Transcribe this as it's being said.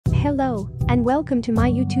Hello, and welcome to my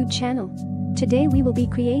YouTube channel. Today we will be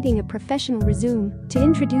creating a professional resume to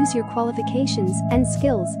introduce your qualifications and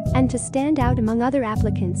skills and to stand out among other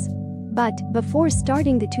applicants. But before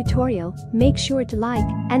starting the tutorial, make sure to like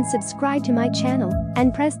and subscribe to my channel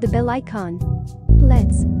and press the bell icon.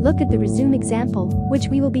 Let's look at the resume example, which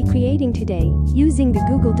we will be creating today using the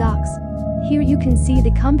Google Docs. Here you can see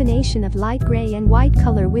the combination of light gray and white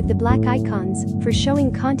color with the black icons for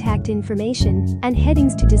showing contact information and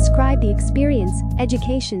headings to describe the experience,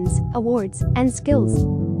 educations, awards, and skills.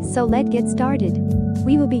 So let's get started.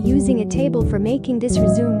 We will be using a table for making this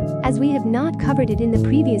resume, as we have not covered it in the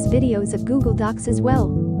previous videos of Google Docs as well.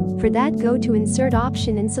 For that, go to Insert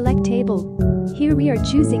option and select Table. Here we are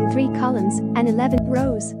choosing 3 columns and 11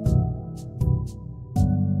 rows.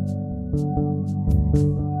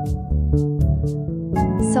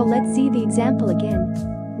 So let's see the example again.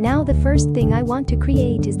 Now the first thing I want to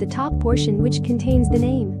create is the top portion, which contains the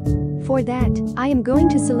name. For that, I am going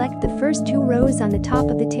to select the first 2 rows on the top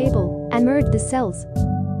of the table and merge the cells.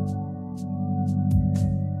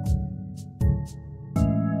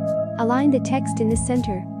 Align the text in the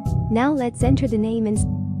center. Now let's enter the name and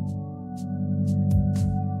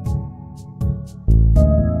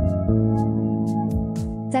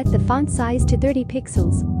set the font size to 30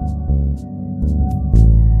 pixels.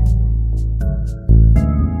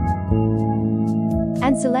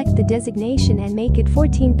 And select the designation and make it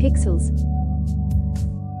 14 pixels.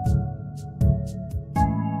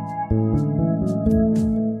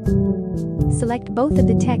 Select both of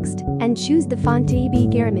the text and choose the font to be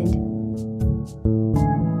Garamond.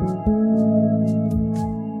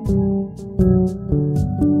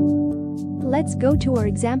 Let's go to our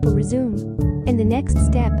example resume. In the next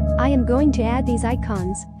step, I am going to add these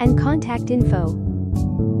icons and contact info.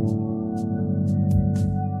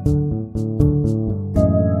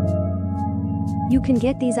 You can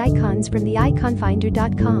get these icons from the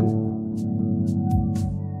iconfinder.com.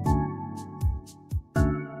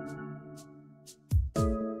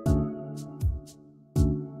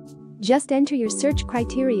 Just enter your search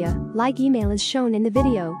criteria, like email as shown in the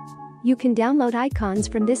video. You can download icons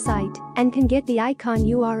from this site and can get the icon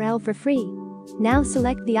URL for free. Now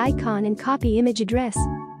select the icon and copy image address.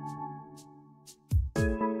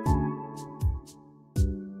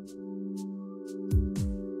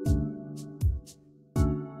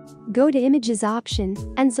 Go to Images option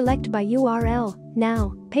and select by URL.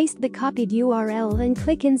 Now, paste the copied URL and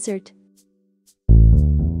click Insert.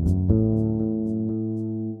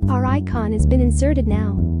 Our icon has been inserted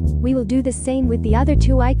now. We will do the same with the other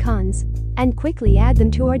 2 icons and quickly add them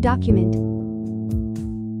to our document.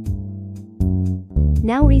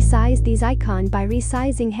 Now resize these icons by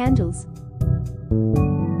resizing handles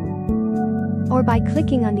or by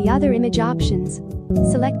clicking on the other image options.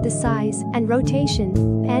 Select the size and rotation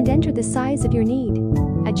and enter the size of your need.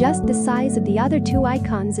 Adjust the size of the other 2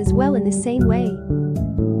 icons as well in the same way.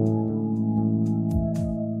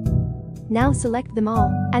 Now select them all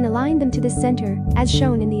and align them to the center as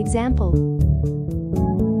shown in the example.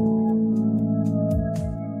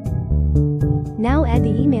 Now add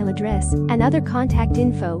the email address and other contact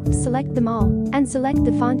info. Select them all and select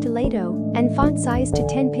the font Toledo and font size to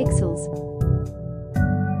 10 pixels.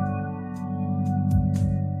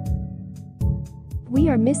 We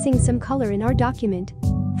are missing some color in our document.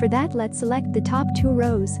 For that, let's select the top 2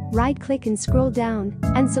 rows, right-click and scroll down,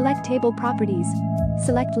 and select Table Properties.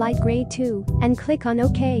 Select Light Gray 2, and click on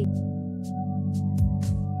OK.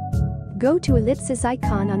 Go to Ellipsis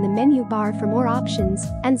icon on the menu bar for more options,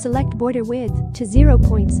 and select Border Width to 0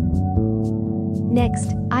 points.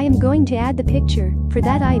 Next, I am going to add the picture. For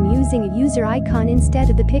that, I am using a user icon instead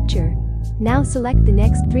of the picture. Now select the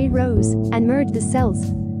next 3 rows, and merge the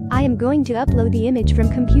cells. I am going to upload the image from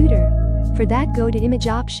computer. For that, go to Image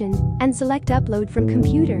option and select Upload from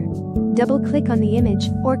computer. Double-click on the image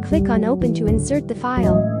or click on Open to insert the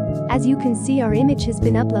file. As you can see, our image has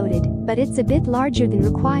been uploaded, but it's a bit larger than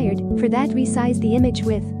required. For that, resize the image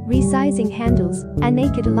with resizing handles and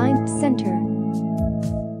make it align center.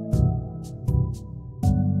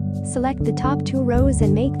 Select the top 2 rows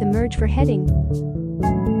and make the merge for heading.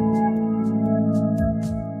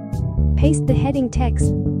 Paste the heading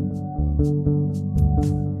text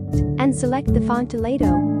and select the font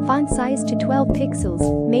Toledo, font size to 12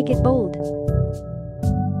 pixels, make it bold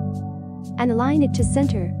and align it to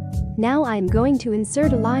center. Now I am going to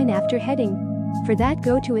insert a line after heading. For that,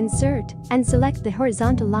 go to Insert and select the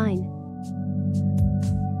horizontal line.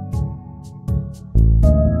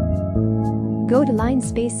 Go to Line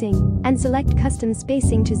Spacing and select Custom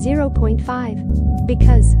Spacing to 0.5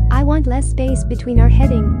 because I want less space between our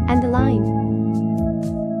heading and the line.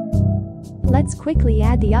 Let's quickly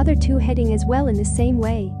add the other two heading as well in the same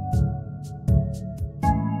way.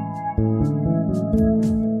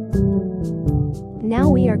 Now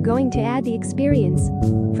we are going to add the experience.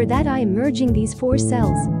 For that I am merging these 4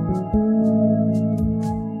 cells.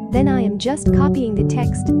 Then I am just copying the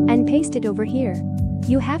text and paste it over here.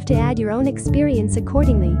 You have to add your own experience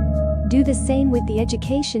accordingly. Do the same with the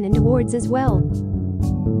education and awards as well.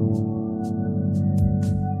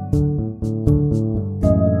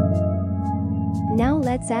 Now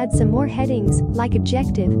let's add some more headings, like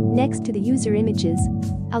objective, next to the user images.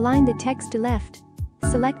 Align the text to left.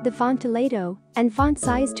 Select the font Toledo and font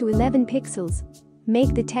size to 11 pixels.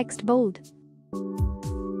 Make the text bold.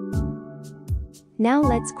 Now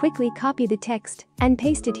let's quickly copy the text and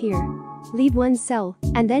paste it here. Leave one cell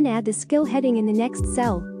and then add the skill heading in the next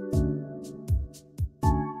cell.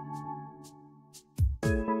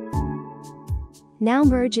 Now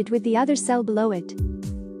merge it with the other cell below it.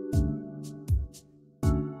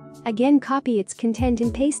 Again copy its content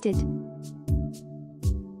and paste it.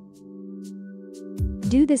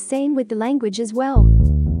 Do the same with the language as well.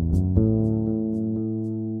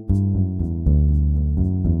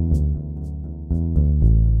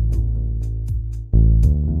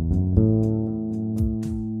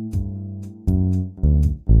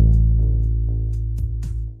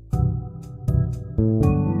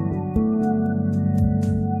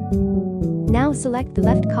 Now select the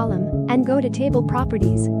left column and go to Table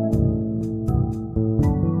Properties.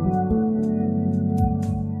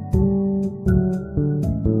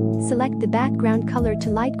 Select the background color to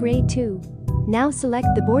light gray too. Now select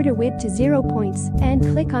the border width to 0 points and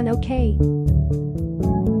click on OK.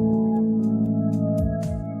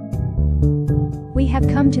 We have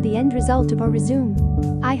come to the end result of our resume.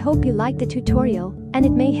 I hope you liked the tutorial and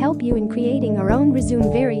it may help you in creating our own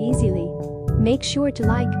resume very easily. Make sure to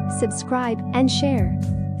like, subscribe, and share.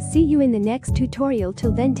 See you in the next tutorial.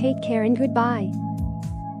 Till then, take care and goodbye.